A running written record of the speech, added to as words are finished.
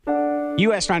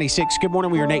US 96. Good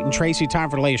morning. We are Nate and Tracy. Time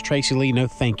for the latest Tracy Lee No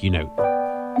Thank You Note.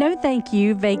 No thank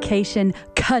you, vacation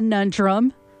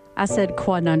conundrum. I said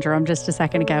quinundrum just a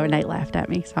second ago, and Nate laughed at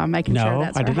me, so I'm making sure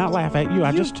that's right. No, I did not laugh at you.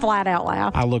 I just flat out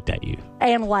laughed. I looked at you.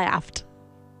 And laughed.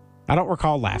 I don't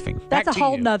recall laughing. That's a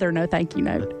whole nother no thank you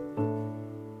note.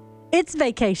 It's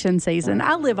vacation season.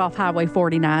 I live off Highway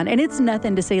 49, and it's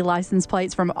nothing to see license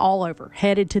plates from all over,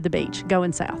 headed to the beach,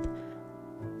 going south.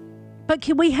 But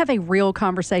can we have a real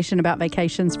conversation about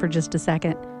vacations for just a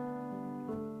second?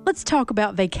 Let's talk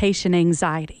about vacation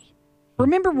anxiety.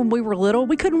 Remember when we were little,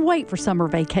 we couldn't wait for summer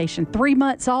vacation. 3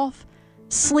 months off,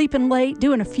 sleeping late,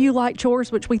 doing a few light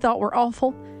chores, which we thought were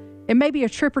awful, and maybe a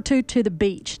trip or two to the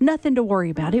beach. Nothing to worry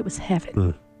about. It was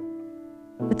heaven.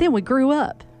 But then we grew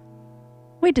up.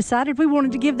 We decided we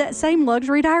wanted to give that same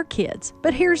luxury to our kids.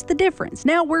 But here's the difference.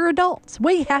 Now we're adults.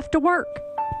 We have to work.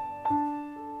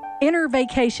 Enter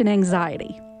vacation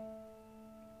anxiety.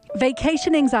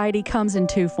 Vacation anxiety comes in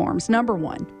two forms. Number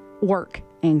one, work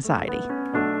anxiety.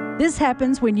 This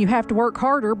happens when you have to work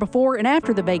harder before and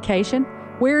after the vacation,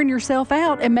 wearing yourself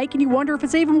out and making you wonder if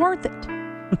it's even worth it.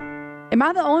 Am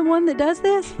I the only one that does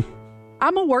this?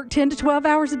 I'm going to work 10 to 12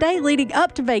 hours a day leading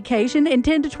up to vacation and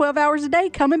 10 to 12 hours a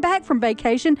day coming back from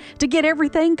vacation to get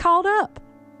everything caught up.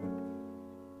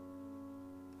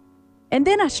 And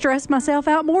then I stress myself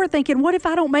out more thinking, what if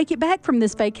I don't make it back from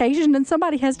this vacation and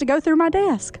somebody has to go through my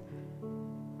desk?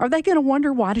 Are they going to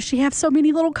wonder, why does she have so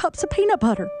many little cups of peanut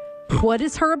butter? What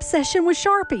is her obsession with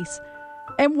Sharpies?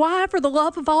 And why, for the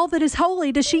love of all that is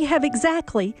holy, does she have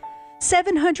exactly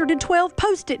 712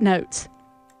 Post-it notes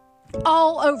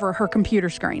all over her computer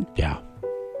screen? Yeah.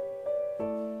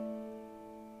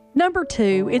 Number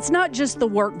two, it's not just the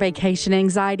work vacation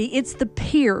anxiety, it's the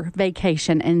peer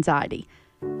vacation anxiety.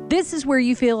 This is where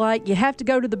you feel like you have to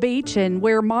go to the beach and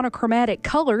wear monochromatic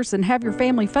colors and have your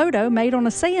family photo made on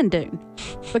a sand dune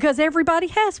because everybody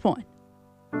has one.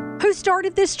 Who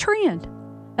started this trend?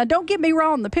 Now, don't get me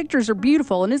wrong, the pictures are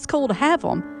beautiful and it's cool to have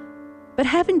them, but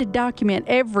having to document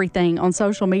everything on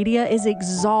social media is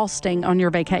exhausting on your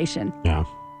vacation. Yeah.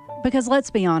 Because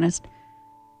let's be honest,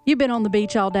 you've been on the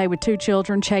beach all day with two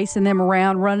children, chasing them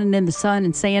around, running in the sun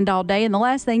and sand all day, and the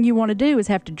last thing you want to do is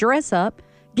have to dress up,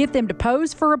 get them to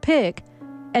pose for a pic,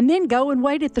 and then go and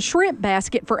wait at the shrimp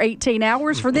basket for 18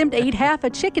 hours for them to eat half a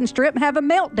chicken strip and have a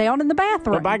meltdown in the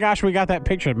bathroom. But by gosh, we got that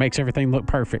picture that makes everything look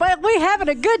perfect. But we're having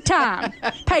a good time.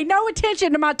 Pay no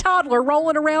attention to my toddler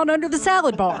rolling around under the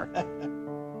salad bar.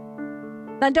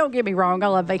 Now, don't get me wrong, I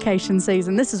love vacation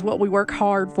season. This is what we work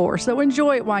hard for, so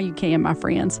enjoy it while you can, my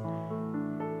friends.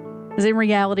 Because in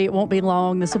reality, it won't be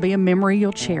long. This will be a memory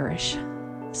you'll cherish.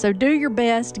 So do your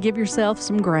best to give yourself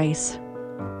some grace.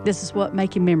 This is what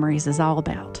making memories is all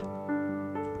about.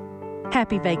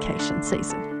 Happy vacation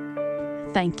season.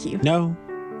 Thank you. No,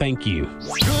 thank you.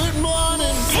 Good morning.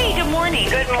 Hey, good morning.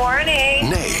 Good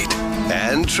morning. Nate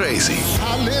and Tracy.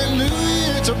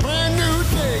 Hallelujah, it's a brand new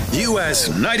day. US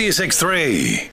 96.3.